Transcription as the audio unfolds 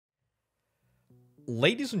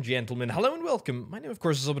Ladies and gentlemen, hello and welcome. My name, of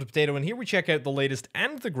course, is Ultimate Potato, and here we check out the latest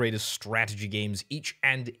and the greatest strategy games each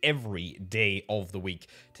and every day of the week.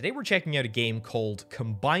 Today we're checking out a game called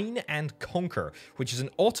Combine and Conquer, which is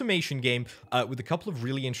an automation game with a couple of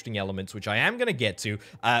really interesting elements, which I am going to get to,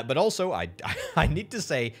 but also I need to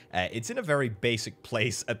say it's in a very basic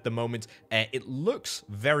place at the moment. It looks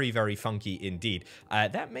very, very funky indeed.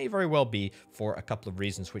 That may very well be for a couple of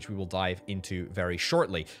reasons, which we will dive into very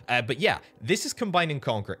shortly. But yeah, this is Combine and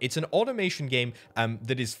Conquer. It's an automation game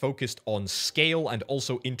that is focused on scale and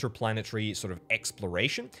also interplanetary sort of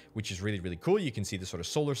exploration, which is really, really cool. You can see the sort of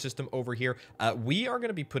solar system over here. We are going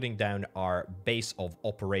to be putting down our base of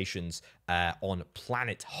operations on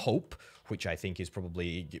Planet Hope, which I think is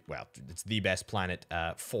probably, well, it's the best planet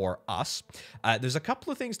for us. There's a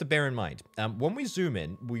couple of things to bear in mind. When we zoom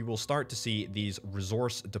in, we will start to see these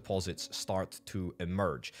resource deposits start to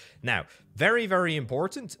emerge. Now, very, very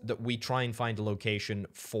important that we try and find a location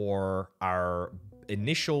for our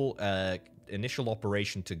initial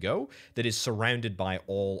operation to go that is surrounded by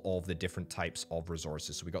all of the different types of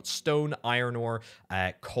resources. So we got stone, iron ore,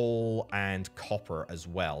 coal, and copper as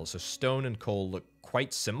well. So stone and coal look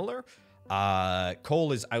quite similar.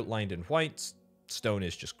 Coal is outlined in white, stone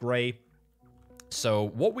is just gray. So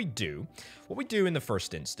what we do in the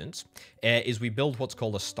first instance is we build what's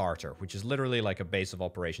called a starter, which is literally like a base of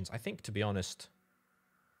operations. I think, to be honest,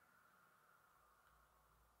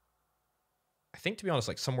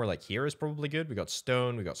 like somewhere like here is probably good. We got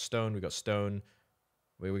stone, we got stone, we got stone.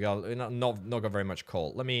 We got not got very much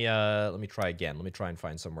coal. Let me try again. Let me try and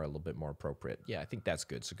find somewhere a little bit more appropriate. Yeah, I think that's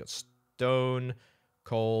good. So we got stone,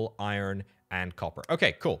 coal, iron, and copper.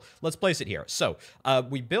 Okay, cool. Let's place it here. So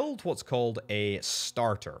we build what's called a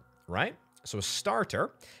starter, right? So a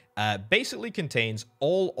starter basically contains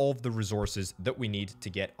all of the resources that we need to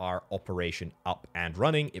get our operation up and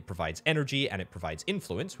running. It provides energy and it provides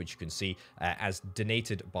influence, which you can see as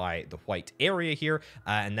denoted by the white area here.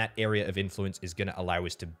 And that area of influence is going to allow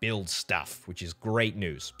us to build stuff, which is great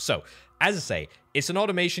news. So, as I say, it's an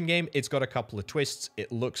automation game. It's got a couple of twists.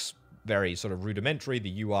 It looks very sort of rudimentary.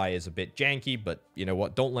 The UI is a bit janky, but you know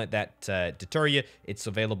what? Don't let that deter you. It's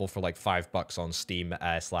available for like $5 on Steam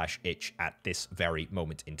 /itch at this very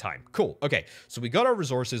moment in time. Cool. Okay, so we got our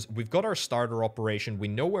resources. We've got our starter operation. We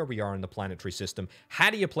know where we are in the planetary system. How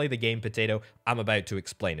do you play the game, Potato? I'm about to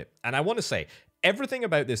explain it. And I want to say, everything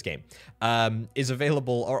about this game is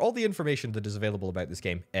available, or all the information that is available about this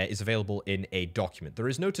game is available in a document. There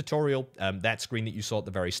is no tutorial. That screen that you saw at the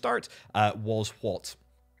very start was what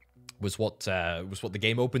the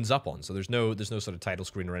game opens up on. So there's no sort of title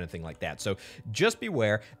screen or anything like that. So just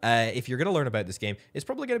beware, if you're going to learn about this game, it's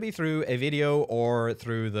probably going to be through a video or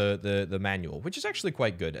through the manual, which is actually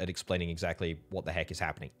quite good at explaining exactly what the heck is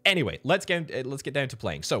happening. Anyway, let's get down to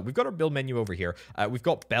playing. So we've got our build menu over here. We've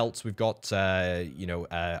got belts. We've got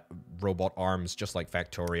robot arms, just like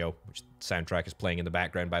Factorio, which soundtrack is playing in the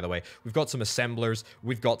background, by the way. We've got some assemblers.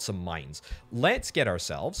 We've got some mines. Let's get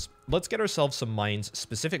ourselves some mines,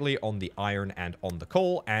 specifically on the iron and on the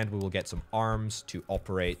coal, and we will get some arms to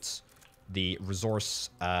operate the resource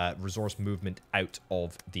movement out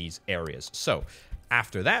of these areas. So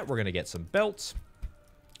after that, we're going to get some belts.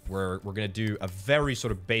 We're going to do a very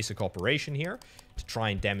sort of basic operation here to try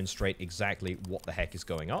and demonstrate exactly what the heck is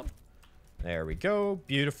going on. There we go.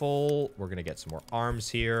 Beautiful. We're going to get some more arms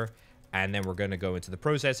here. And then we're going to go into the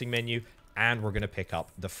processing menu, and we're going to pick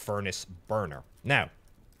up the furnace burner. Now,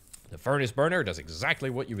 the furnace burner does exactly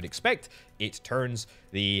what you would expect. It turns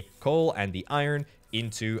the coal and the iron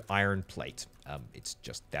into iron plate. It's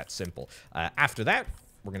just that simple. After that,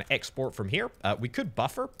 we're going to export from here. We could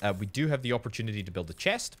buffer. We do have the opportunity to build a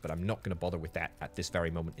chest, but I'm not going to bother with that at this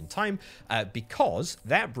very moment in time, because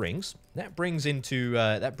that brings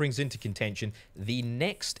into contention the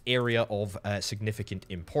next area of significant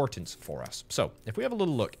importance for us. So if we have a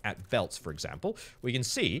little look at belts, for example, we can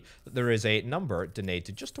see that there is a number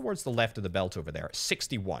denoted just towards the left of the belt over there,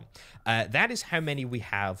 61. That is how many we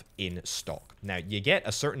have in stock. Now, you get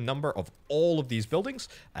a certain number of all of these buildings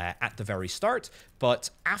at the very start, but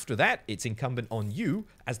after that, it's incumbent on you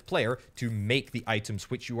as the player to make the items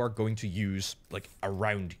which you are going to use like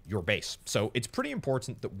around your base. So it's pretty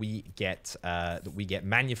important that we get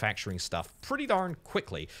manufacturing stuff pretty darn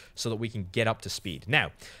quickly so that we can get up to speed.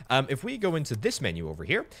 Now, if we go into this menu over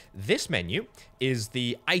here, this menu is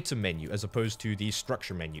the item menu as opposed to the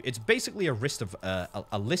structure menu. It's basically a list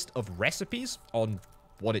of recipes on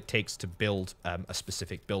what it takes to build a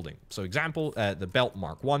specific building. So example, the belt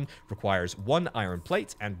Mark 1 requires 1 iron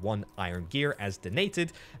plate and 1 iron gear as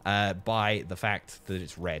denoted by the fact that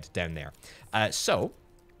it's red down there. So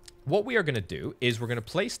what we are going to do is we're going to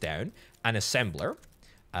place down an assembler.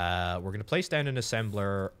 We're going to place down an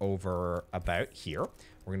assembler over about here.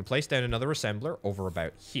 We're going to place down another assembler over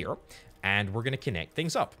about here. And we're going to connect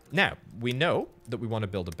things up. Now, we know that we want to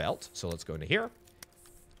build a belt. So let's go into here.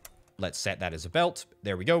 Let's set that as a belt.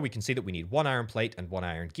 There we go. We can see that we need 1 iron plate and 1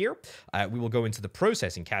 iron gear. We will go into the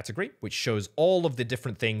processing category, which shows all of the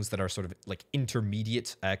different things that are sort of like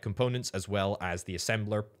intermediate components, as well as the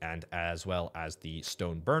assembler and as well as the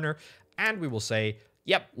stone burner. And we will say,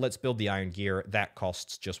 yep, let's build the iron gear. That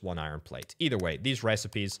costs just 1 iron plate. Either way, these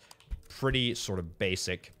recipes, pretty sort of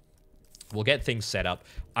basic. We'll get things set up.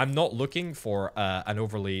 I'm not looking for an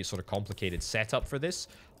overly sort of complicated setup for this.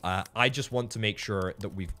 I just want to make sure that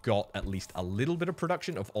we've got at least a little bit of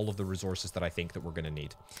production of all of the resources that I think that we're going to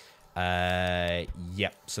need.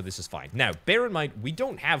 Yep, so this is fine. Now, bear in mind, we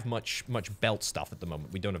don't have much belt stuff at the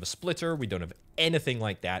moment. We don't have a splitter. We don't have anything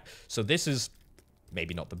like that. So this is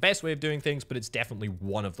maybe not the best way of doing things, but it's definitely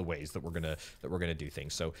one of the ways that we're gonna do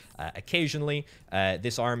things. So occasionally,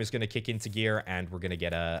 this arm is gonna kick into gear, and we're gonna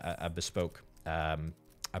get a bespoke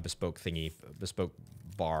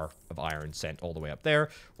bar of iron sent all the way up there.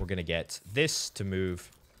 We're gonna get this to move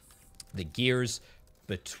the gears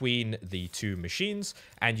between the two machines,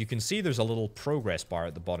 and you can see there's a little progress bar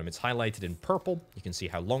at the bottom. It's highlighted in purple. You can see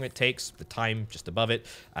how long it takes, the time just above it.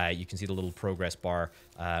 You can see the little progress bar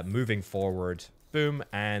moving forward. Boom,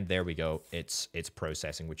 and there we go. It's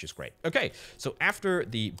processing, which is great. Okay, so after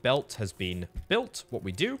the belt has been built, what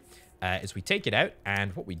we do is we take it out,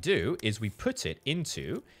 and what we do is we put it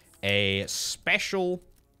into a special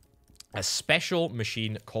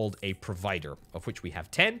machine called a provider, of which we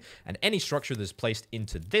have 10, and any structure that is placed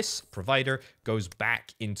into this provider goes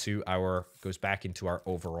back into our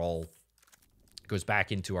overall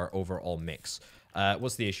mix.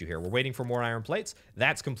 What's the issue here? We're waiting for more iron plates.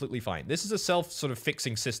 That's completely fine. This is a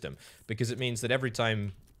self-fixing system, because it means that every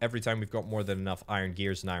time we've got more than enough iron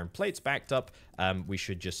gears and iron plates backed up, we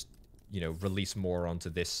should just, release more onto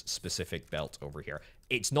this specific belt over here.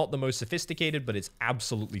 It's not the most sophisticated, but it's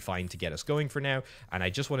absolutely fine to get us going for now. And I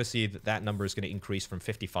just want to see that number is going to increase from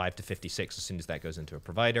 55 to 56 as soon as that goes into a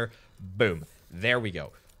provider. Boom. There we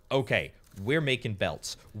go. Okay, we're making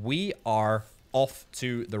belts. We are off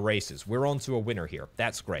to the races. We're on to a winner here.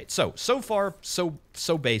 That's great. So far, so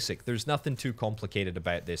basic. There's nothing too complicated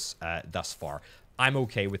about this thus far. I'm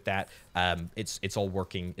okay with that. It's all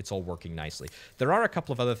working nicely. There are a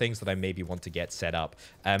couple of other things that I maybe want to get set up.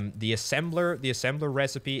 The assembler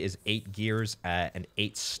recipe is 8 gears and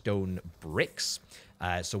 8 stone bricks.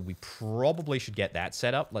 So we probably should get that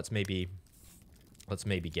set up. Let's maybe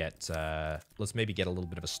get a little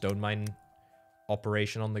bit of a stone mine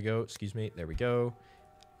operation on the go. Excuse me. There we go.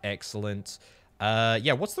 Excellent.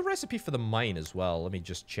 Yeah, what's the recipe for the mine as well? Let me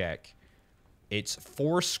just check. It's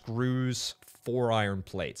 4 screws, 4 iron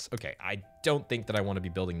plates. Okay, I don't think that I want to be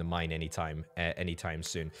building the mine anytime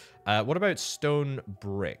soon. What about stone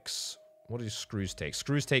bricks? What do screws take?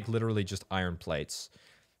 Screws take literally just iron plates.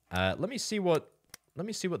 Let me see what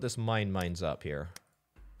this mine mines up here.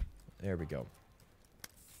 There we go.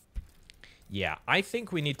 Yeah, I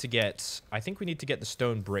think we need to get the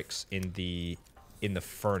stone bricks in the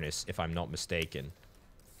furnace, if I'm not mistaken.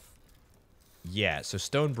 Yeah, so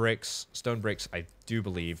stone bricks I do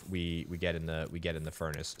believe we get in the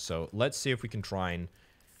furnace. So let's see if we can try and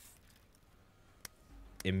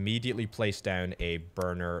immediately place down a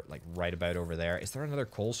burner like right about over there. Is there another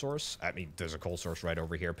coal source? I mean, there's a coal source right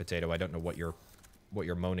over here, Potato. I don't know what you're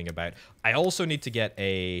moaning about. I also need to get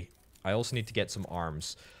some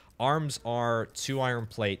arms. Arms are 2 iron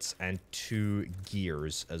plates and 2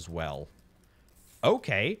 gears as well.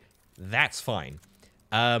 Okay, that's fine.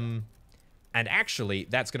 And actually,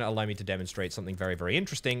 that's going to allow me to demonstrate something very, very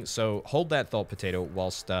interesting. So hold that thought, Potato,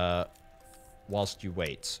 whilst you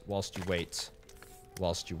wait,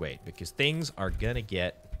 because things are going to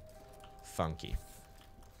get funky.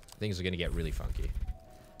 Things are going to get really funky.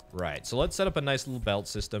 Right, so let's set up a nice little belt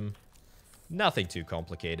system. Nothing too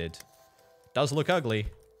complicated. Does look ugly,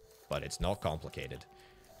 but it's not complicated.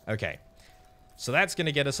 Okay, so that's going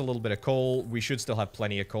to get us a little bit of coal. We should still have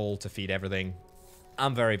plenty of coal to feed everything.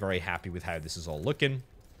 I'm very, very happy with how this is all looking.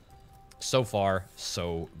 So far,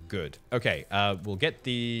 so good. Okay, we'll get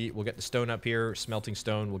the stone up here, smelting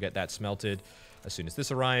stone. We'll get that smelted as soon as this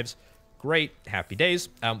arrives. Great, happy days.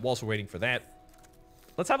 Whilst we're waiting for that,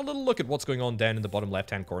 let's have a little look at what's going on down in the bottom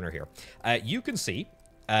left-hand corner here. You can see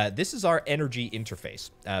this is our energy interface.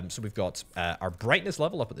 So we've got our brightness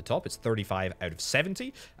level up at the top. It's 35 out of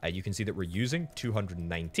 70. You can see that we're using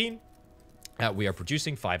 219. We are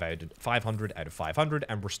producing 500 out of 500,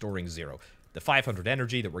 and we're storing 0. The 500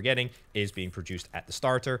 energy that we're getting is being produced at the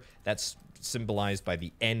starter. That's symbolized by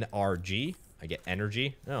the NRG. I get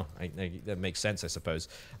energy. Oh, that makes sense, I suppose.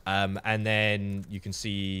 And then you can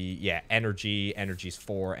see, yeah, energy's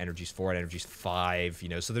 4, energy's 4, and energy's 5, you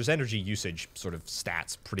know, so there's energy usage sort of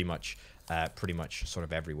stats pretty much sort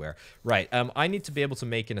of everywhere. Right, I need to be able to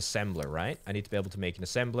make an assembler, right? I need to be able to make an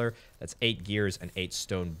assembler. That's 8 gears and 8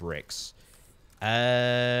 stone bricks.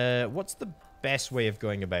 What's the best way of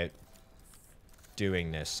going about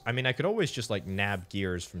doing this? I mean, I could always just, like, nab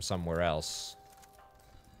gears from somewhere else.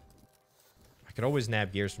 I could always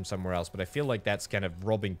nab gears from somewhere else, but I feel like that's kind of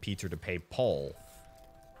robbing Peter to pay Paul.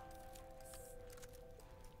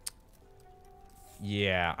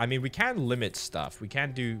 Yeah, I mean, we can limit stuff. We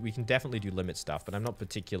can definitely do limit stuff, but I'm not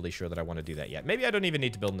particularly sure that I want to do that yet. Maybe I don't even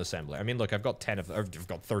need to build an assembler. I mean, look, I've got 10 of them. I've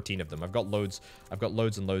got 13 of them. I've got loads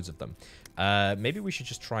and loads of them. Maybe we should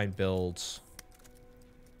just try and build...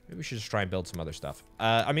 Maybe we should just try and build some other stuff.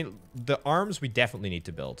 I mean, the arms we definitely need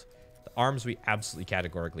to build. The arms we absolutely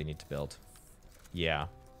categorically need to build. Yeah.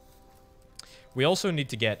 We also need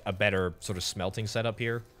to get a better sort of smelting setup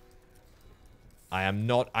here. I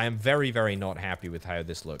am very, very not happy with how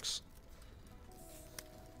this looks.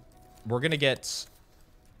 We're gonna get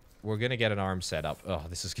an arm set up. Oh,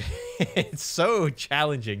 this is it's so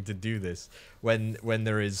challenging to do this when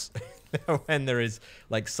there is when there is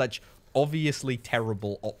like such obviously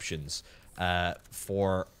terrible options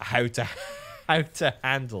for how to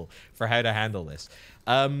handle this.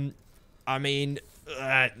 I mean,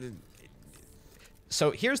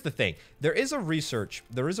 so here's the thing. There is a research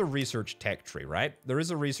tech tree, right? There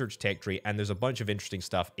is a research tech tree, and there's a bunch of interesting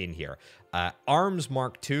stuff in here. Arms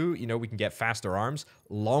Mark II, you know, we can get faster arms.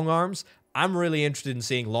 Long arms, I'm really interested in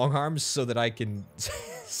seeing long arms so that I can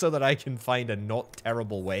find a not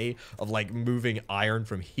terrible way of like moving iron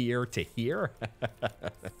from here to here.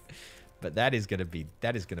 But that is gonna be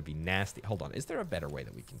nasty. Hold on, is there a better way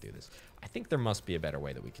that we can do this? I think there must be a better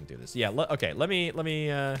way that we can do this. Yeah, okay, let me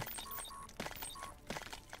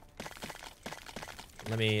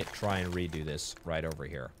try and redo this right over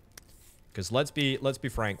here. Because let's be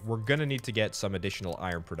frank, we're gonna need to get some additional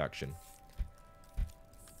iron production.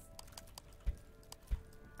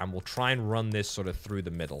 And we'll try and run this sort of through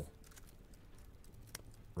the middle.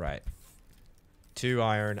 Right. 2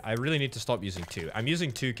 iron. I really need to stop using 2. I'm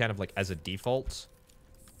using 2 kind of like as a default,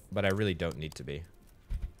 but I really don't need to be.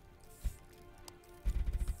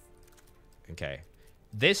 Okay.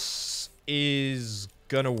 This is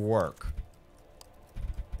gonna work.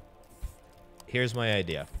 Here's my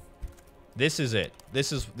idea. This is it.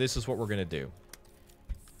 This is what we're gonna do.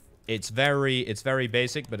 It's very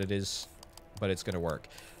basic, but it's gonna work.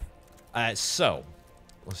 So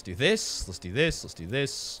let's do this. Let's do this. Let's do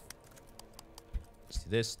this. Let's do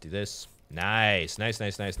this. Do this. Nice.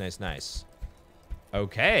 Nice.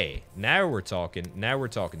 Okay. Now we're talking.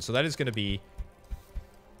 So that is gonna be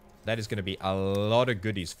a lot of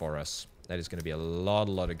goodies for us. That is gonna be a lot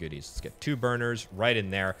of goodies. Let's get 2 burners right in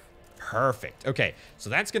there. Perfect. Okay, so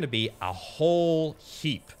that's going to be a whole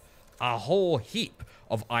heap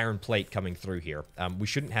of iron plate coming through here. We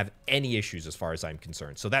shouldn't have any issues as far as I'm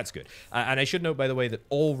concerned, so that's good. And I should note, by the way, that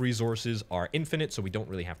all resources are infinite, so we don't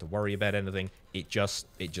really have to worry about anything. It just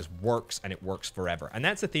works, and it works forever. And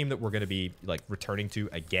that's a theme that we're going to be like returning to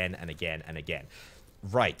again and again and again.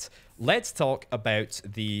 Right, let's talk about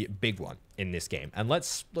the big one in this game, and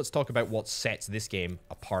let's talk about what sets this game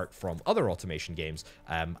apart from other automation games,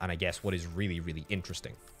 and I guess what is really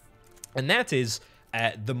interesting, and that is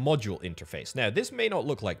the module interface. Now, this may not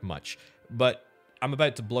look like much, but I'm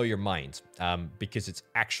about to blow your mind because it's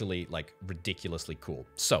actually like ridiculously cool.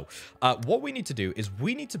 So what we need to do is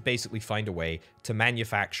we need to basically find a way to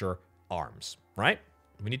manufacture arms, right?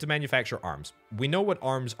 We need to manufacture arms. We know what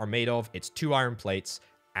arms are made of. It's 2 iron plates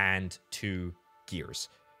and 2 gears.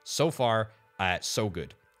 So far, so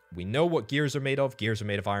good. We know what gears are made of. Gears are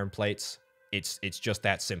made of iron plates. It's just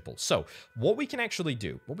that simple. So what we can actually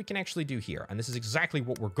do here, and this is exactly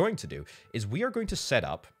what we're going to do, is we're going to set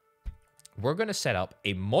up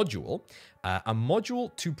a module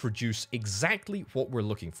to produce exactly what we're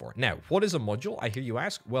looking for. Now, what is a module, I hear you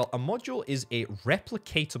ask? Well, a module is a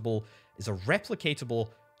replicatable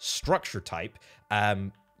structure type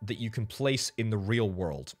that you can place in the real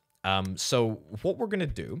world. So what we're gonna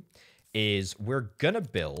do is we're gonna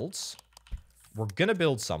build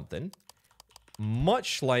something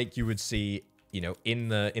much like you would see, you know, in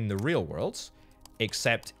the real world,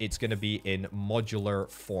 except it's gonna be in modular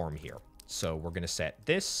form here. So we're gonna set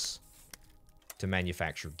this to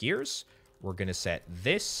manufacture gears. We're gonna set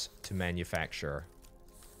this to manufacture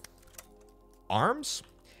arms.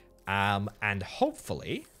 And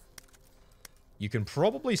hopefully You can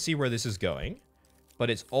probably see where this is going, but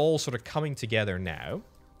it's all sort of coming together now.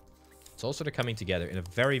 It's all sort of coming together in a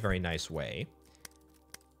very, very nice way.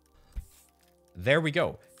 There we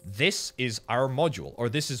go. This is our module, or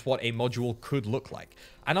this is what a module could look like.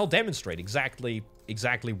 And I'll demonstrate exactly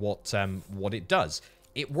what it does.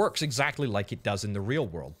 It works exactly like it does in the real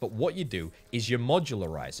world, but what you do is you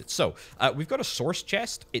modularize it. So we've got a source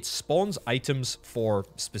chest. It spawns items for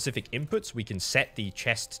specific inputs. We can set the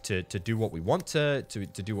chest to do what we want to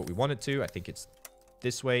do what we want it to. I think it's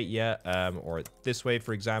this way, yeah, or this way,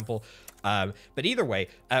 for example. But either way,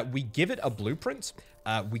 we give it a blueprint.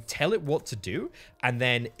 We tell it what to do, and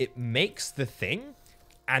then it makes the thing,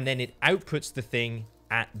 and then it outputs the thing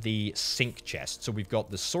at the sync chest. So we've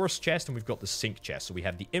got the source chest and we've got the sync chest. So we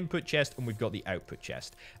have the input chest and we've got the output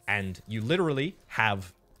chest. And you literally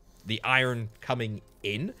have the iron coming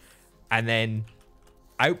in, and then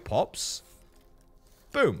out pops,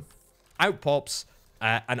 boom, out pops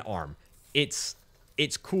an arm. It's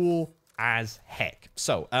cool as heck.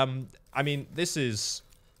 So I mean, this is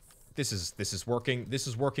working. This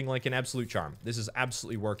is working like an absolute charm. This is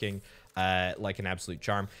absolutely working like an absolute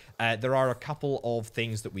charm. There are a couple of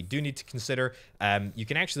things that we do need to consider. You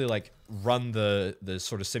can actually like run the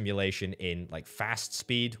sort of simulation in like fast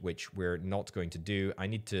speed, which we're not going to do. I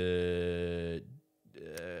need to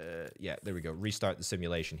yeah, there we go. Restart the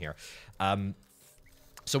simulation here.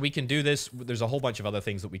 So we can do this. There's a whole bunch of other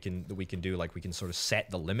things that we can do. Like we can sort of set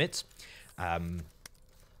the limit.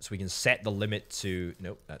 So we can set the limit to...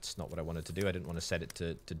 Nope, that's not what I wanted to do. I didn't want to set it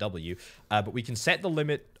to W. But we can set the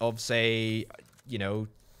limit of, say, you know,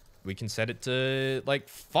 we can set it to, like,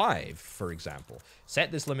 5, for example.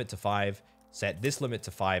 Set this limit to 5. Set this limit to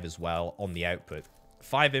 5 as well on the output.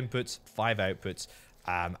 5 inputs, 5 outputs.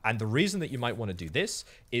 And the reason that you might want to do this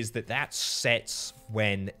is that sets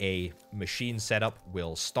when a machine setup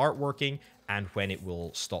will start working and when it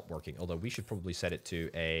will stop working. Although we should probably set it to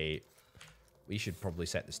a... We should probably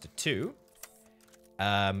set this to 2.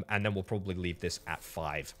 And then we'll probably leave this at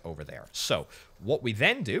 5 over there. So what we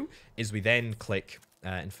then do is we then click...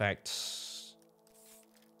 in fact,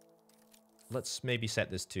 let's maybe set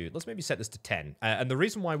this to 10. And the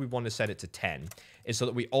reason why we want to set it to 10 is so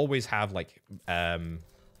that we always have like...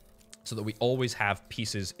 so that we always have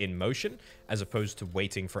pieces in motion as opposed to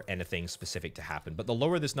waiting for anything specific to happen. But the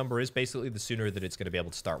lower this number is, basically, the sooner that it's going to be able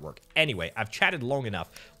to start work. Anyway, I've chatted long enough.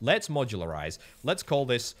 Let's modularize. Let's call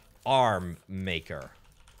this arm maker.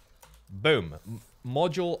 Boom.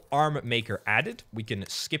 Module arm maker added. We can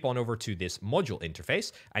skip on over to this module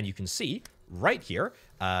interface, and you can see right here,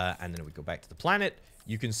 and then we go back to the planet,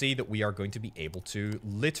 you can see that we are going to be able to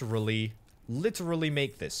literally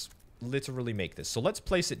make this. So let's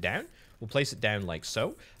place it down. We'll place it down like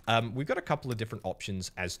so. We've got a couple of different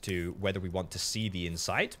options as to whether we want to see the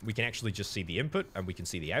inside. We can actually just see the input, and we can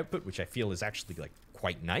see the output, which I feel is actually like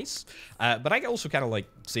quite nice. But I also kind of like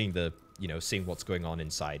seeing the, you know, seeing what's going on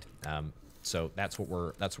inside. So that's what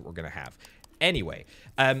we're gonna have. Anyway,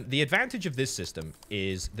 the advantage of this system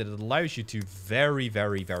is that it allows you to very,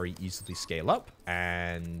 very, very easily scale up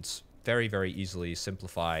and very, very easily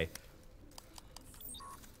simplify.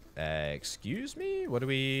 Excuse me? What do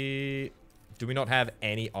we not have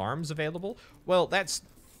any arms available? Well, that's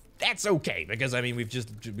okay, because I mean we've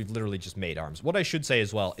literally just made arms. What I should say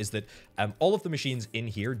as well is that all of the machines in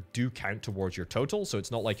here do count towards your total, so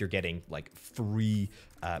it's not like you're getting like free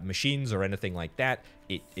machines or anything like that.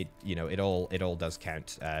 You know, it all does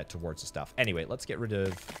count towards the stuff. Anyway, let's get rid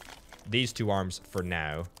of these 2 arms for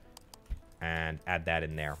now and add that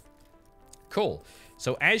in there. Cool.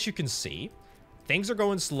 So as you can see, things are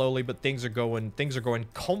going slowly, but things are going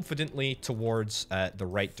confidently towards the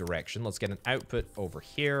right direction. Let's get an output over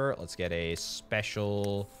here. Let's get a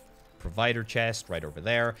special provider chest right over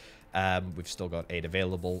there. We've still got 8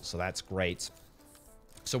 available, so that's great.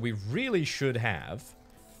 So we really should have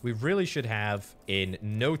in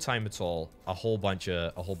no time at all a whole bunch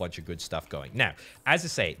of good stuff going. Now, as I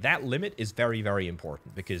say, that limit is very, very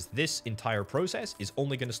important because this entire process is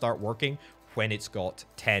only going to start working when it's got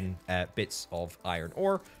 10 bits of iron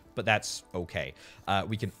ore, but that's okay.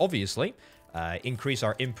 We can obviously increase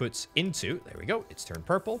our inputs into, there we go, it's turned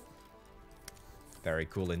purple. Very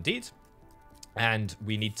cool indeed. And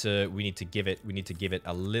we need to give it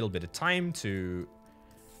a little bit of time to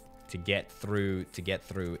get through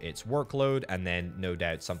its workload, and then no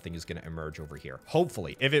doubt something is going to emerge over here.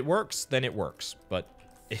 Hopefully, if it works, then it works. But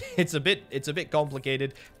it's a bit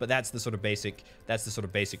complicated, but that's the sort of basic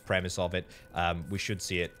premise of it. We should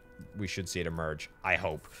see it emerge, I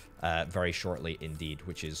hope, very shortly indeed,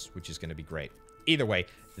 which is going to be great. Either way,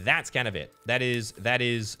 that's kind of it. That is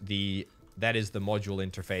the module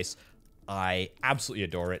interface. I absolutely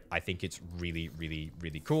adore it. I think it's really, really,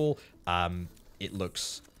 really cool. It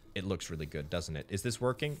looks really good, doesn't it? Is this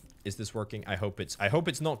working? Is this working? I hope it's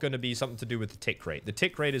not going to be something to do with the tick rate. The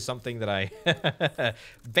tick rate is something that I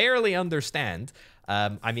barely understand.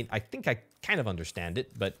 I mean, I think I kind of understand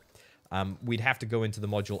it, but we'd have to go into the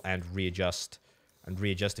module and readjust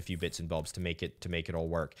a few bits and bobs to make it all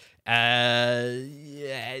work.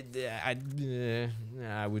 Yeah,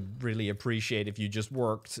 I would really appreciate if you just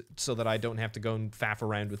worked so that I don't have to go and faff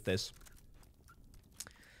around with this.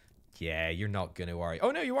 Yeah, you're not gonna worry. Oh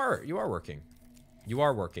no, you are working. You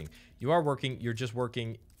are working. You are working. You're just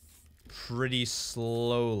working pretty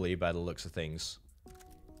slowly by the looks of things.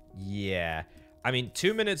 Yeah. I mean,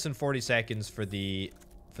 2 minutes and 40 seconds for the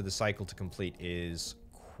cycle to complete is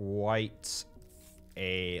quite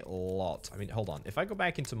a lot. I mean, hold on. If I go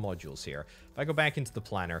back into modules here, if I go back into the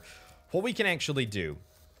planner, what we can actually do,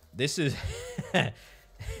 this is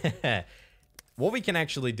what we can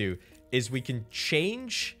actually do is we can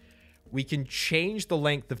change the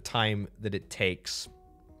length of time that it takes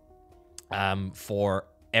for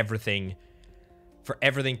everything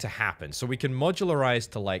to happen. So we can modularize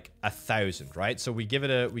to like 1,000, right? So we give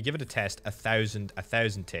it a test,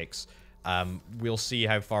 1,000 ticks. We'll see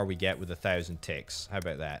how far we get with 1,000 ticks. How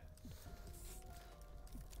about that?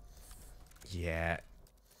 Yeah.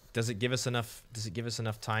 Does it give us enough? Does it give us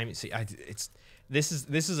enough time? See, this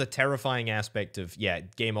is a terrifying aspect of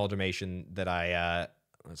game automation that I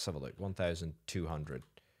let's have a look. 1,200.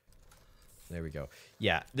 There we go.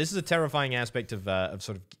 Yeah, this is a terrifying aspect of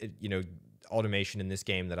sort of automation in this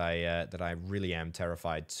game that I really am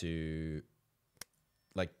terrified to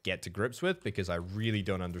like get to grips with, because I really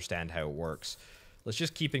don't understand how it works. Let's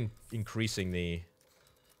just keep increasing the...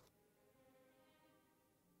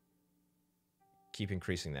 Keep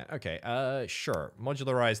increasing that. Okay, sure.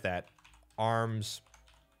 Modularize that. Arms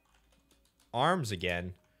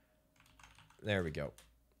again. There we go.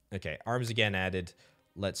 Okay, arms again added.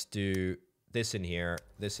 Let's do this in here,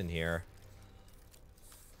 this in here.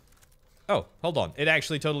 Oh, hold on. It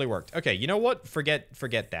actually totally worked. Okay, you know what? Forget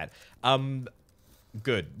that.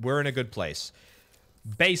 Good. We're in a good place.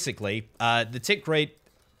 Basically, the tick rate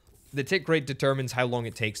determines how long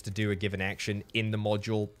it takes to do a given action in the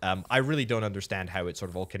module. I really don't understand how it sort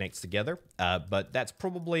of all connects together, but that's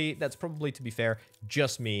probably, to be fair,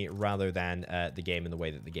 just me rather than the game and the way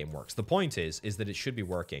that the game works. The point is that it should be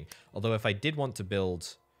working. Although if I did want to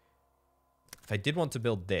build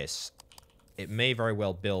this, it may very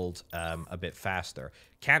well build a bit faster.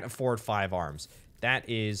 Can't afford 5 arms. That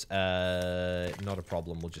is not a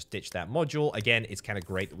problem. We'll just ditch that module. Again, it's kind of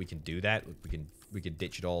great that we can do that. We can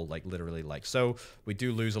ditch it all, like, literally like so. We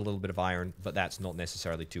do lose a little bit of iron, but that's not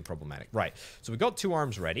necessarily too problematic. Right, so we've got 2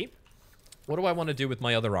 arms ready. What do I want to do with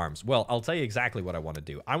my other arms? Well, I'll tell you exactly what I want to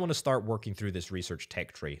do. I want to start working through this research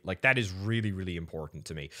tech tree. Like, that is really, really important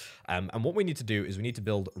to me. And what we need to do is we need to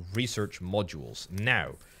build research modules.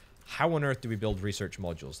 Now, how on earth do we build research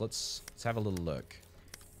modules? Let's have a little look.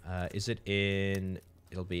 Is it in...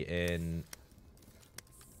 It'll be in...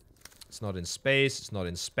 It's not in space. It's not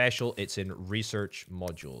in special. It's in research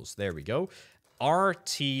modules. There we go.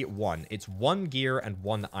 RT1. It's 1 gear and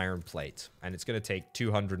 1 iron plate. And it's going to take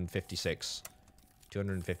 256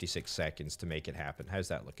 seconds to make it happen. How's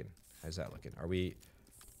that looking? How's that looking? Are we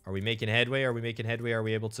making headway? Are we making headway? Are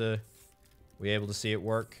we able to see it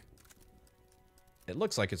work? It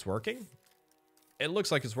looks like it's working. It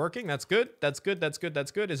looks like it's working. That's good. That's good. That's good.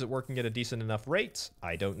 That's good. Is it working at a decent enough rate?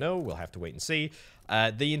 I don't know. We'll have to wait and see.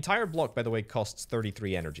 The entire block, by the way, costs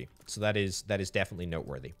 33 energy. So that is definitely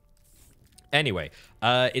noteworthy. Anyway,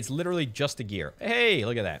 it's literally just a gear. Hey,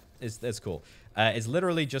 look at that. That's cool. It's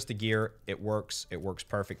literally just a gear. It works. It works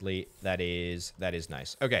perfectly. That is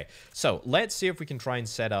nice. Okay, so let's see if we can try and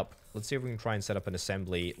set up. Let's see if we can try and set up an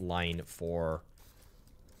assembly line for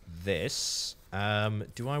this.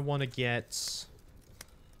 Do I want to get?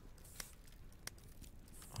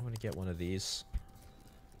 I want to get one of these.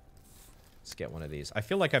 Let's get one of these. I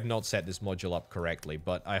feel like I've not set this module up correctly,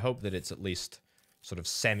 but I hope that it's at least sort of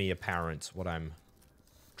semi-apparent what I'm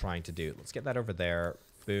trying to do. Let's get that over there.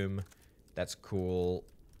 Boom. That's cool.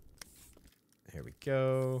 Here we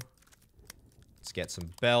go. Let's get some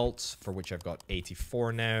belts, for which I've got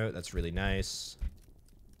 84 now. That's really nice.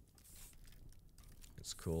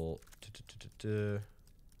 It's cool.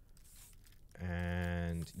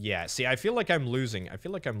 And yeah, see, I feel like I'm losing like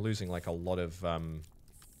a lot of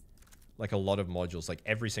modules, like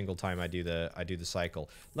every single time I do the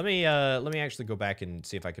cycle. Let me actually go back and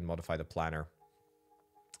see if I can modify the planner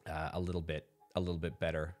a little bit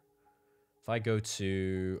better. If I go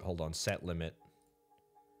to, hold on, set limit,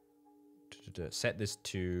 set this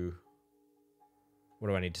to What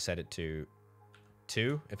do I need to set it to?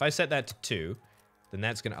 2? If I set that to 2, then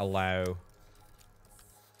that's going to allow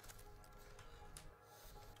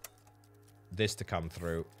this to come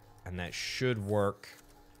through. And that should work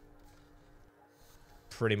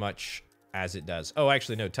pretty much as it does. Oh,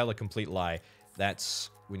 actually, no. Tell a complete lie. That's...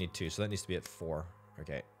 We need 2, so that needs to be at 4.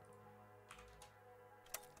 Okay.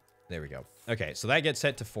 There we go. Okay, so that gets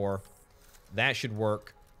set to 4. That should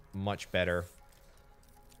work much better.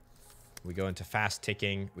 We go into fast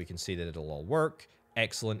ticking. We can see that it'll all work.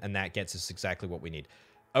 Excellent, and that gets us exactly what we need.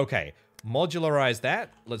 Okay, modularize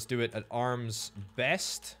that. Let's do it at arm's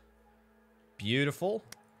best. Beautiful.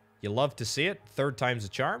 You love to see it. 3rd time's a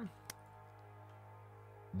charm.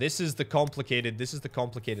 This is the complicated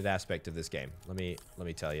aspect of this game. Let me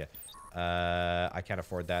tell you. I can't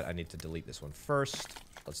afford that. I need to delete this one first.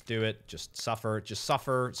 Let's do it. Just suffer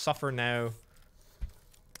now.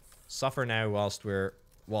 Suffer now whilst we're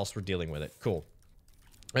dealing with it. Cool.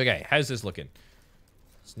 Okay, how's this looking?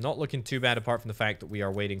 It's not looking too bad apart from the fact that we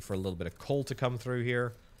are waiting for a little bit of coal to come through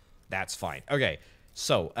here. That's fine. Okay,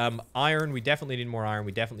 so iron. We definitely need more iron.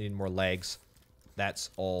 We definitely need more legs.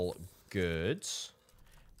 That's all good.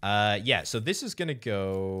 Yeah, so this is gonna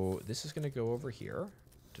go over here.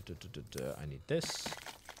 I need this.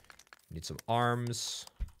 I need some arms.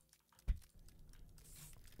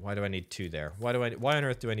 Why do I need 2 there? Why on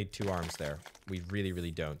earth do I need 2 arms there? We really,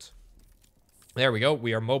 really don't. There we go.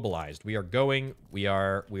 We are mobilized. We are going. We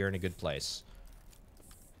are in a good place.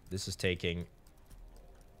 This is taking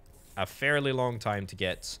a fairly long time to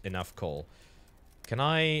get enough coal. Can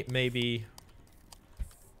I maybe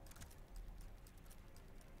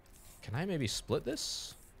split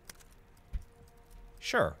this?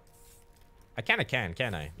 Sure. I kind of can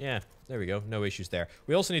I? Yeah, there we go. No issues there.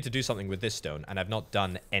 We also need to do something with this stone, and I've not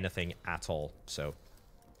done anything at all. So,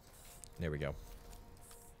 there we go.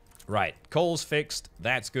 Right, coal's fixed.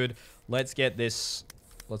 That's good. Let's get this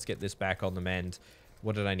back on the mend.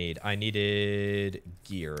 What did I need? I needed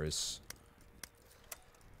gears.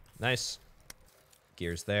 Nice.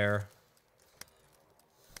 Gears there.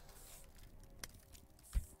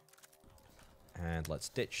 And let's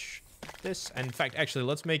ditch this. And in fact, actually,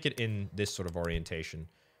 let's make it in this sort of orientation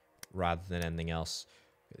rather than anything else.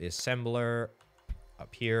 The assembler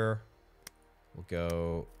up here. We'll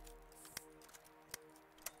go...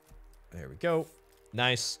 There we go.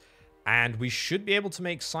 Nice. And we should be able to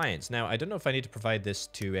make science. Now, I don't know if I need to provide this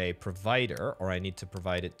to a provider or I need to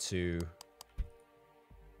provide it to...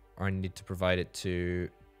 Or I need to provide it to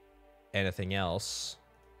anything else.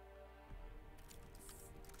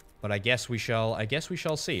 But I guess we shall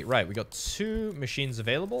see. Right, we got 2 machines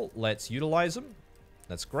available. Let's utilize them.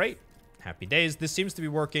 That's great. Happy days. This seems to be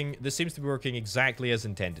working. This seems to be working exactly as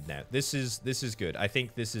intended now. This is good. I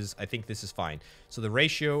think this is fine. So the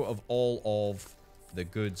ratio of all of the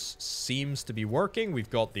goods seems to be working. We've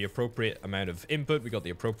got the appropriate amount of input. We've got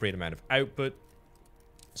the appropriate amount of output.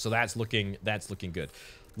 So that's looking good.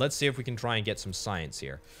 Let's see if we can try and get some science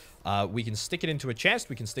here. We can stick it into a chest.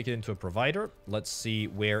 We can stick it into a provider. Let's see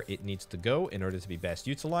where it needs to go in order to be best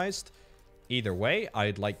utilized. Either way,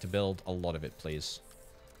 I'd like to build a lot of it, please.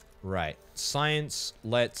 Right. Science,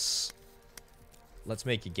 let's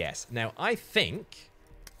make a guess. Now, I think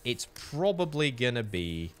it's probably gonna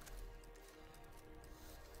be...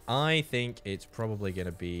 Oh,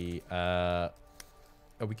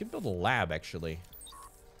 we can build a lab, actually.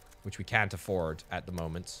 Which we can't afford at the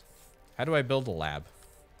moment. How do I build a lab?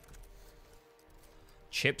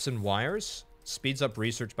 Chips and wires? Speeds up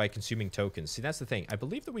research by consuming tokens. See, that's the thing. I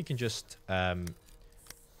believe that we can just...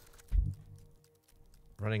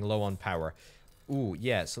 running low on power. Ooh,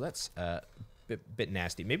 yeah, so that's a bit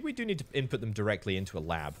nasty. Maybe we do need to input them directly into a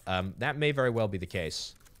lab. That may very well be the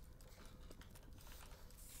case.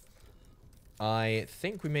 I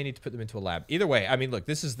think we may need to put them into a lab. Either way, I mean, look,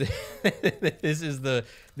 this is the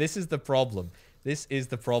this is the problem. This is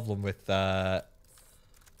the problem with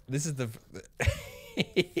this is the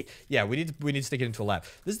yeah, we need to stick it into a lab.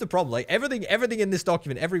 This is the problem. Like everything in this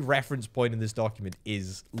document, every reference point in this document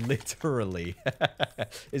is literally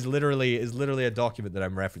is literally a document that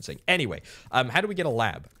I'm referencing. Anyway, how do we get a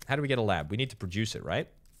lab? How do we get a lab? We need to produce it, right?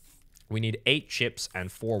 We need 8 chips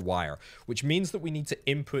and 4 wire, which means that we need to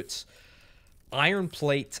input iron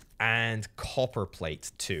plate and copper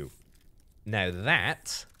plate too. Now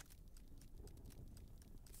that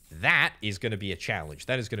is going to be a challenge.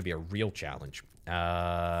 That is going to be a real challenge.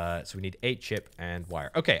 So we need 8 chip and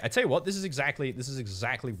wire. Okay, I tell you what, this is exactly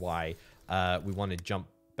why we want to jump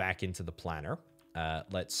back into the planner.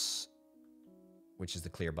 Which is the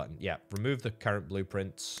clear button. Yeah, remove the current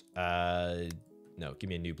blueprint. No, give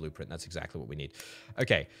me a new blueprint. That's exactly what we need.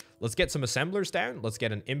 Okay, let's get some assemblers down. Let's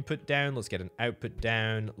get an input down. Let's get an output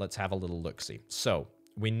down. Let's have a little look-see. So,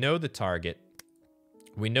 we know the target.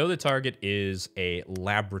 We know the target is a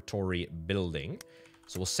laboratory building.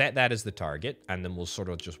 So we'll set that as the target, and then we'll sort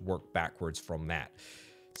of just work backwards from that.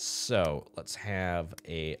 So let's have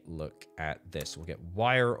a look at this. We'll get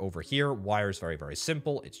wire over here. Wire is very, very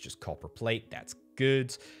simple. It's just copper plate. That's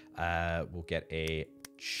good. We'll get a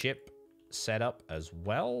chip set up as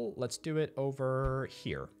well. Let's do it over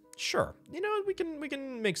here. Sure. You know, we can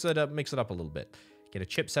mix it up a little bit. Get a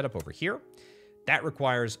chip set up over here. That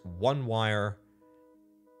requires one wire.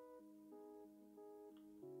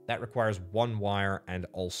 That requires one wire and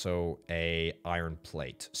also a iron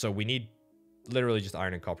plate. So we need literally just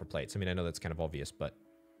iron and copper plates. I mean, I know that's kind of obvious, but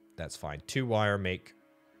that's fine. Two wire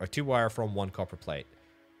from one copper plate.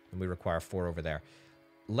 And we require 4 over there.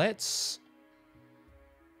 Let's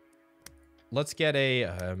get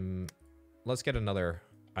another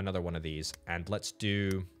one of these, and let's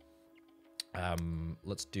do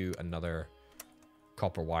another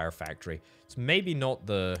copper wire factory. It's maybe not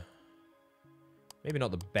the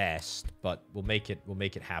best, but we'll make it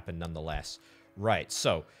happen nonetheless. Right,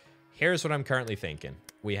 so here's what I'm currently thinking.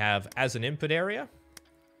 We have as an input area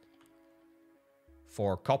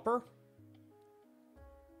for copper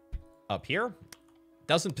up here.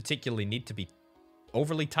 Doesn't particularly need to be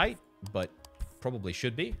overly tight, but probably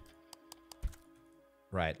should be.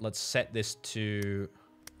 Right, let's set this to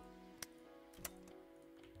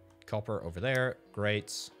copper over there.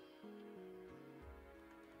 Great.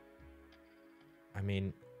 I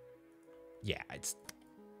mean, yeah, it's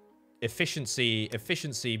efficiency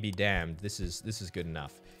be damned. This is good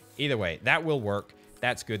enough. Either way, that will work.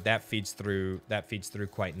 That's good. That feeds through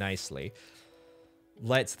quite nicely.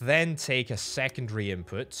 Let's then take a secondary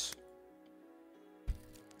input.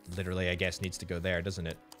 Literally, I guess, needs to go there, doesn't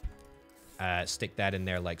it? Stick that in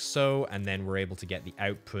there like so, and then we're able to get the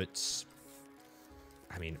outputs.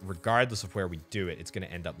 I mean, regardless of where we do it, it's going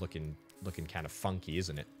to end up looking kind of funky,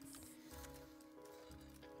 isn't it?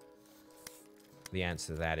 The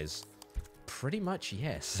answer to that is pretty much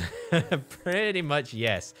yes. Pretty much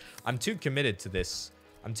yes. I'm too committed to this.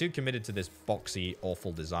 I'm too committed to this boxy,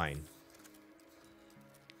 awful design.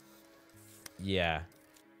 Yeah.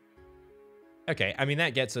 Okay, I mean,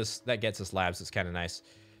 that gets us labs. It's kind of nice.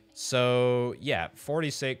 So, yeah,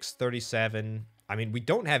 46, 37. I mean, we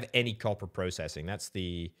don't have any copper processing. That's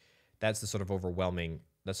the sort of overwhelming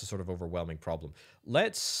problem.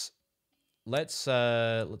 Let's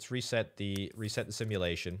reset the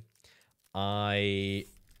simulation. I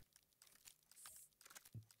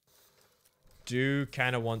do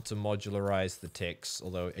kind of want to modularize the ticks,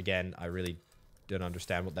 although again, I really don't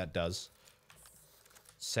understand what that does.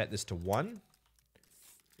 Set this to 1.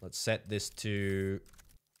 Let's set this to,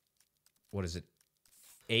 what is it?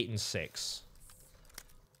 8 and 6.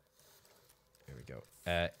 There we go.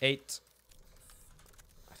 8.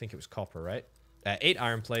 I think it was copper, right? 8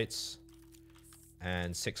 iron plates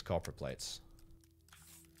and 6 copper plates.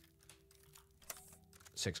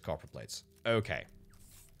 6 copper plates. Okay.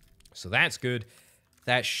 So that's good.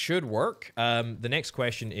 That should work. The next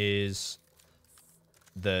question is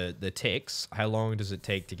the ticks. How long does it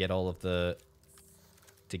take to get all of the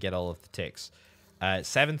ticks?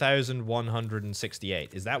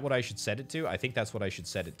 7,168. Is that what I should set it to? I think that's what I should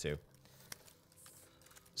set it to.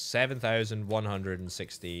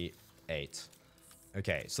 7,168.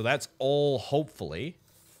 Okay, so that's all hopefully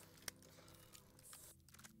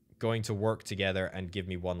going to work together and give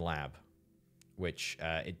me 1 lab, which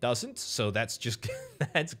it doesn't. So that's just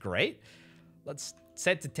that's great. Let's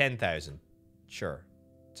set to 10,000. Sure,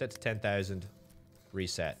 set to 10,000.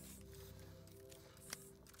 Reset.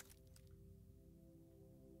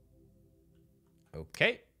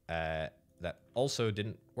 Okay, that also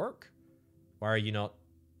didn't work. Why are you not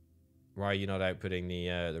outputting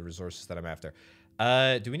the resources that I'm after?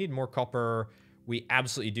 Do we need more copper? We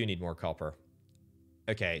absolutely do need more copper.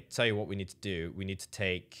 Okay, tell you what we need to do. We need to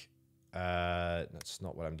take... that's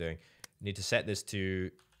not what I'm doing. We need to set this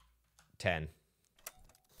to 10.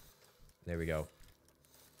 There we go.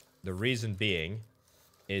 The reason being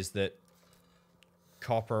is that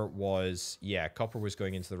copper was... Yeah, copper was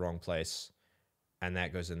going into the wrong place. And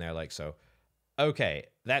that goes in there like so. Okay,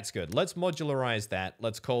 that's good. Let's modularize that.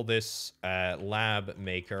 Let's call this lab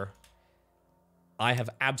maker. I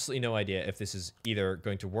have absolutely no idea if this is either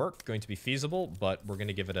going to work, going to be feasible, but we're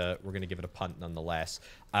gonna give it a punt nonetheless.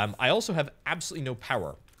 I also have absolutely no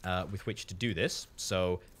power with which to do this,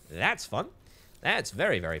 so that's fun. That's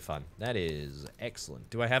very, very fun. That is excellent.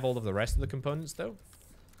 Do I have all of the rest of the components though?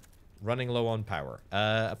 Running low on power.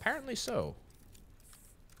 Apparently so.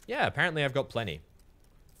 Yeah, apparently I've got plenty.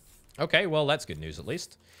 Okay, well, that's good news at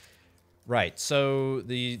least. Right, so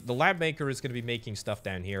the lab maker is going to be making stuff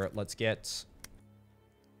down here. Let's get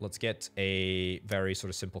a very sort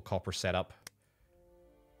of simple copper setup.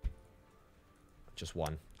 Just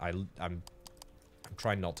one. I'm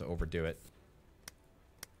trying not to overdo it.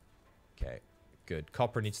 Okay, good.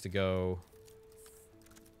 Copper needs to go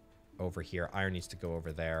over here. Iron needs to go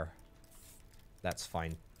over there. That's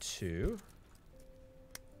fine too.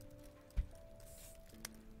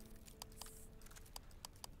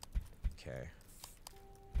 Okay.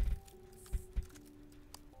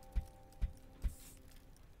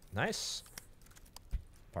 Nice.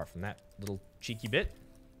 Apart from that little cheeky bit.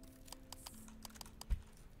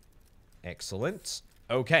 Excellent.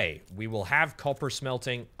 Okay, we will have copper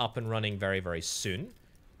smelting up and running very, very soon,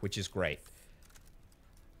 which is great.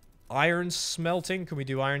 Iron smelting, can we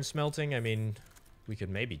do iron smelting? I mean, we could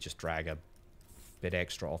maybe just drag a bit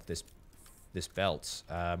extra off this belt.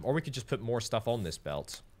 Or we could just put more stuff on this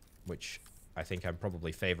belt, which I think I'm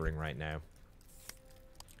probably favoring right now.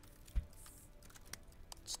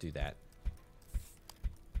 Let's do that.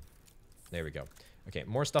 There we go. Okay,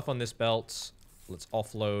 more stuff on this belt. Let's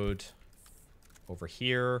offload over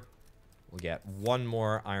here. We'll get one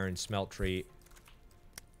more iron smeltery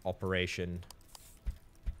operation.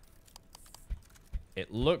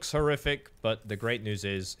 It looks horrific, but the great news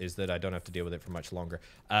is that I don't have to deal with it for much longer.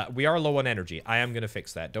 We are low on energy. I am going to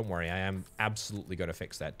fix that. Don't worry. I am absolutely going to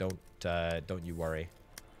fix that. Don't you worry.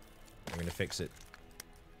 I'm going to fix it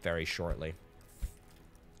very shortly.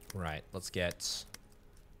 Right, let's get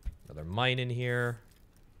another mine in here.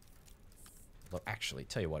 Well, actually,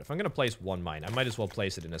 tell you what, if I'm going to place one mine, I might as well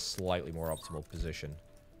place it in a slightly more optimal position.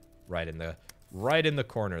 Right in the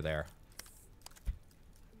corner there.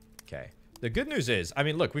 Okay. The good news is, I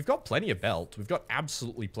mean, look, we've got plenty of belt. We've got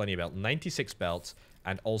absolutely plenty of belt. 96 belts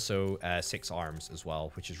and also 6 arms as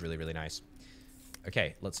well, which is really, really nice.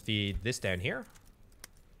 Okay, let's feed this down here.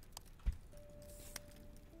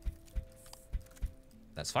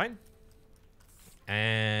 That's fine.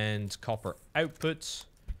 And copper output,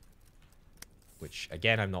 which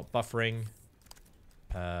again, I'm not buffering.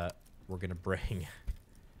 We're gonna bring,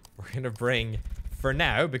 for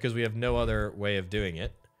now, because we have no other way of doing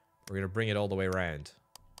it, we're gonna bring it all the way around.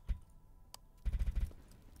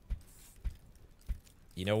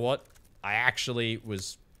 You know what? I actually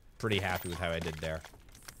was pretty happy with how I did there.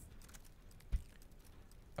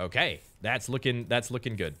 Okay, that's looking good. That's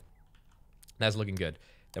looking good.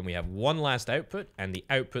 Then we have one last output, and the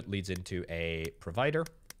output leads into a provider,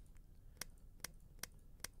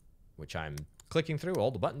 which I'm clicking through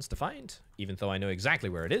all the buttons to find, even though I know exactly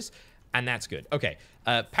where it is, and that's good. Okay,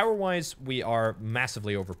 power-wise, we are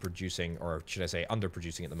massively overproducing, or should I say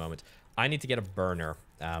underproducing at the moment. I need to get a burner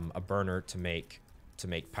to make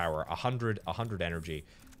power. 100 energy.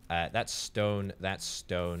 That's stone. That's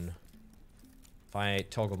stone. If I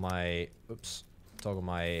toggle my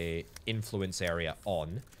influence area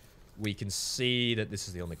on, we can see that this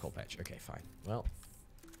is the only coal patch. Okay, fine. Well,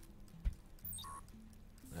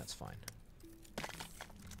 that's fine.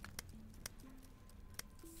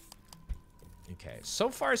 Okay, so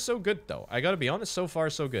far so good though. I gotta be honest, so far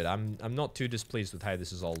so good. I'm not too displeased with how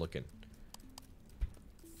this is all looking.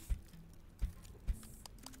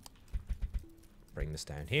 Bring this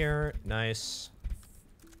down here. Nice.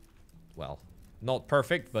 Well, not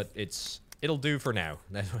perfect, but it'll do for now.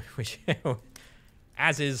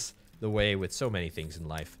 As is the way with so many things in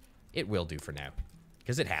life, it will do for now.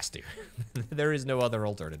 Because it has to. There is no other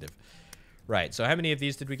alternative. Right, so how many of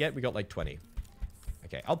these did we get? We got like 20.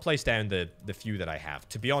 Okay, I'll place down the few that I have.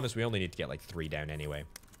 To be honest, we only need to get like 3 down anyway.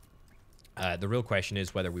 The real question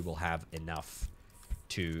is whether we will have enough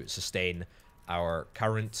to sustain our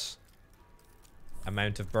current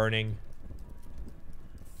amount of burning.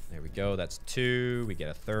 There we go, that's 2. We get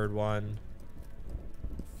a third one.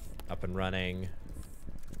 Up and running.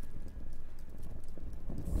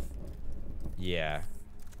 Yeah.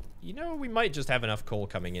 You know, we might just have enough coal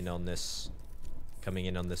coming in on this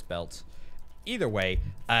belt. Either way,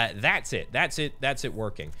 that's it. That's it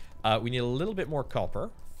working. We need a little bit more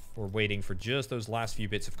copper. We're waiting for just those last few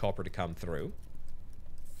bits of copper to come through.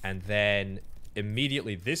 And then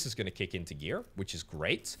immediately this is going to kick into gear, which is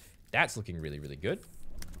great. That's looking really, really good.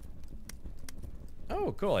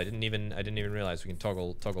 Oh, cool. I didn't even realize we can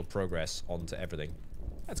toggle progress onto everything.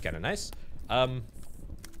 That's kind of nice.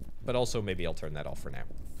 But also maybe I'll turn that off for now,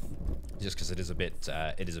 just because it is a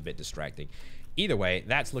bit distracting. Either way,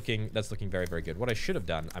 that's looking very, very good. What I should have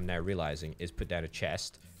done, I'm now realizing, is put down a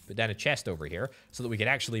chest over here so that we could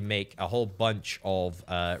actually make a whole bunch of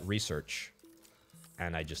research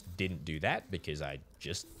and I just didn't do that because I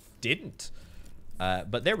just didn't.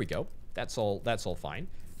 But there we go. That's all fine.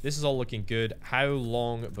 This is all looking good. How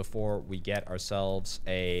long before we get ourselves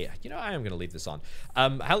a... You know, I am going to leave this on.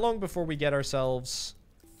 How long before we get ourselves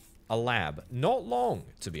a lab? Not long,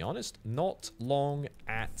 to be honest. Not long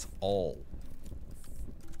at all.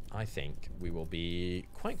 I think we will be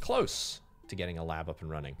quite close to getting a lab up and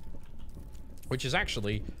running, which is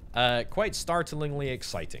actually quite startlingly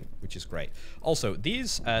exciting, which is great. Also,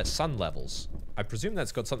 these sun levels, I presume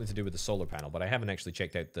that's got something to do with the solar panel, but I haven't actually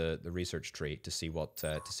checked out the research tree to see what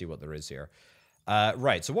there is here.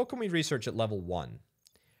 Right, so what can we research at level 1?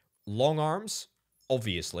 Long arms,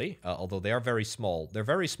 obviously, although they are very small. They're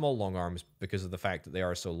very small long arms because of the fact that they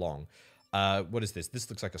are so long. What is this? This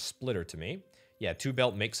looks like a splitter to me. Yeah,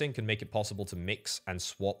 2-belt mixing can make it possible to mix and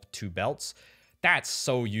swap 2 belts. That's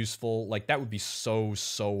so useful. Like, that would be so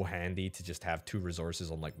handy to just have 2 resources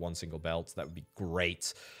on, like, 1 single belt. That would be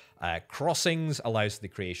great. Crossings allows the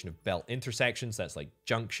creation of belt intersections. That's like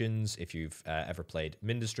junctions, if you've ever played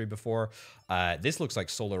Mindustry before. This looks like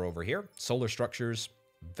solar over here. Solar structures,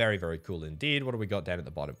 very, very cool indeed. What do we got down at the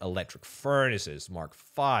bottom? Electric furnaces, Mark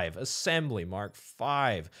 5. Assembly, Mark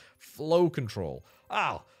 5. Flow control.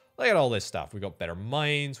 Oh, look at all this stuff. We got better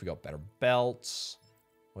mines. We got better belts.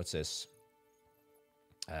 What's this?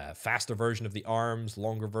 Faster version of the arms,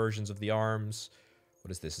 longer versions of the arms.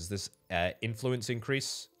 What is this? Is this influence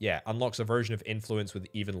increase? Yeah, unlocks a version of influence with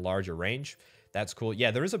even larger range. That's cool. Yeah,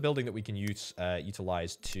 there is a building that we can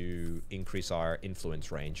utilize to increase our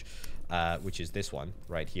influence range, which is this one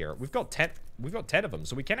right here. We've got 10 of them,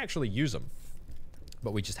 so we can actually use them,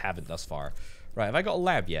 but we just haven't thus far. Right, have I got a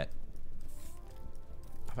lab yet?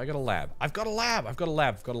 Have I got a lab? I've got a lab. I've got a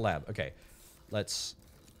lab. I've got a lab. Okay, let's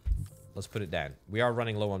put it down. We are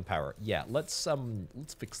running low on power. Yeah, let's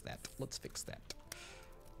fix that. Let's fix that.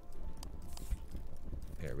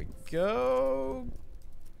 There we go.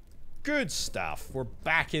 Good stuff. We're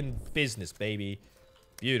back in business, baby.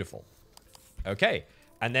 Beautiful. Okay,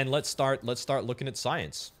 and then let's start looking at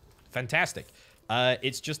science. Fantastic.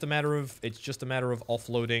 It's just a matter of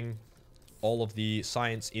offloading all of the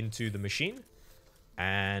science into the machine,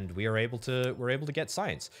 and we're able to get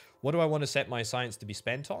science. What do I want to set my science to be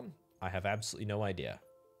spent on? I have absolutely no idea.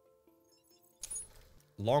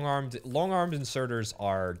 Long-armed inserters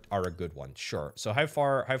are a good one, sure. So how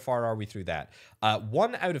far are we through that?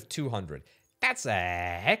 1 out of 200. That's a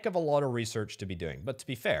heck of a lot of research to be doing. But to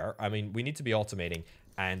be fair, I mean, we need to be automating,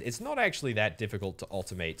 and it's not actually that difficult to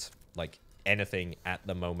automate like anything at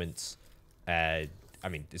the moment. I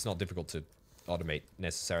mean, it's not difficult to automate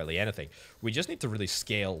necessarily anything. We just need to really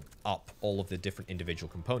scale up all of the different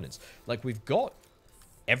individual components. Like, we've got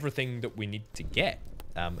everything that we need to get.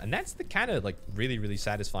 And that's the kind of like really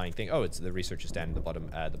satisfying thing. Oh, it's the research is down in the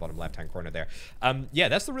bottom left-hand corner there. Yeah,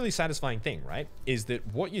 that's the really satisfying thing, right? Is that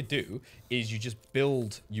what you do is you just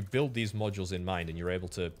build these modules in mind, and you're able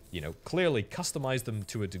to, you know, clearly customize them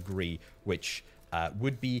to a degree which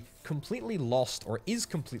would be completely lost, or is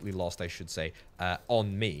completely lost, I should say,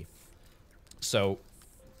 on me. So,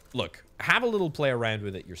 look, have a little play around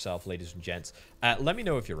with it yourself, ladies and gents. Let me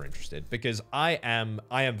know if you're interested, because I am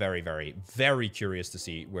very curious to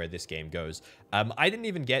see where this game goes. I didn't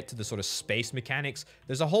even get to the sort of space mechanics.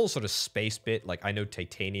 There's a whole sort of space bit. Like, I know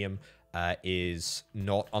titanium is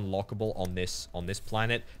not unlockable on this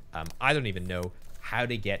planet. I don't even know how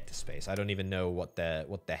to get to space. I don't even know what the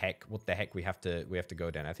heck we have to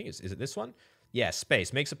go down. I think is it this one? Yeah,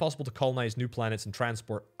 space makes it possible to colonize new planets and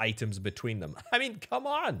transport items between them. I mean, come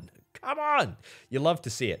on. Come on. You love to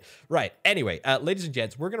see it. Right. Anyway, ladies and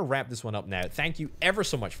gents, we're going to wrap this one up now. Thank you ever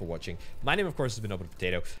so much for watching. My name, of course, has been Open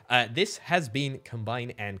Potato. This has been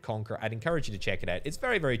Combine and Conquer. I'd encourage you to check it out. It's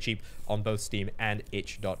very cheap on both Steam and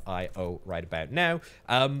itch.io right about now.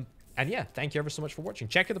 And yeah, thank you ever so much for watching.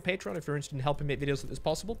 Check out the Patreon if you're interested in helping make videos like this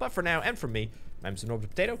possible. But for now, and from me, my name's Open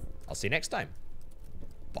Potato. I'll see you next time.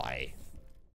 Bye.